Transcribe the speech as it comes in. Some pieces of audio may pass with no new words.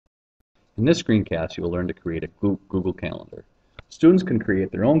In this screencast, you will learn to create a Google Calendar. Students can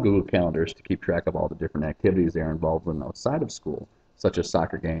create their own Google Calendars to keep track of all the different activities they are involved in outside of school, such as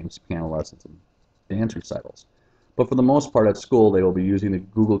soccer games, piano lessons, and dance recitals. But for the most part at school, they will be using the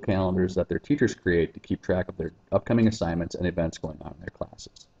Google Calendars that their teachers create to keep track of their upcoming assignments and events going on in their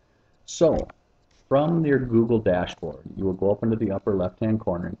classes. So, from your Google dashboard, you will go up into the upper left-hand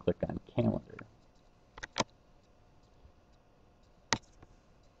corner and click on Calendar.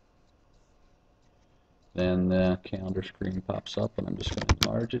 Then the calendar screen pops up, and I'm just going to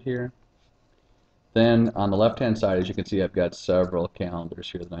enlarge it here. Then on the left-hand side, as you can see, I've got several calendars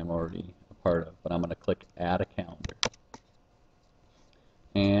here that I'm already a part of, but I'm going to click Add a Calendar.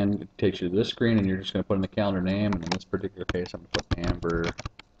 And it takes you to this screen, and you're just going to put in the calendar name, and in this particular case, I'm going to put Amber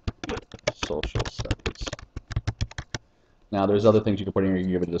Social Studies. Now, there's other things you can put in here. You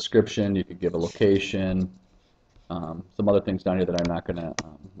can give it a description, you could give a location, some other things down here that I'm not going to,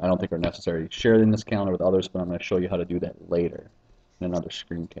 I don't think are necessary. Share in this calendar with others, but I'm going to show you how to do that later in another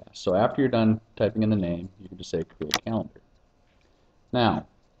screencast. So after you're done typing in the name, you can just say create calendar. Now,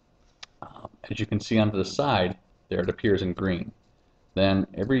 as you can see on the side, there it appears in green. Then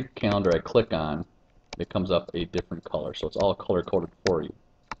every calendar I click on, it comes up a different color, so it's all color coded for you.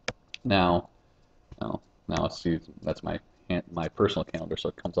 Now see, that's my personal calendar, so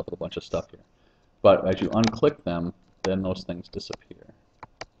it comes up with a bunch of stuff here. But as you unclick them, then those things disappear.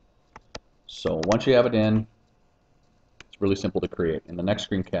 So once you have it in, it's really simple to create. In the next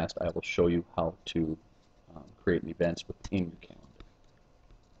screencast, I will show you how to create events within your calendar.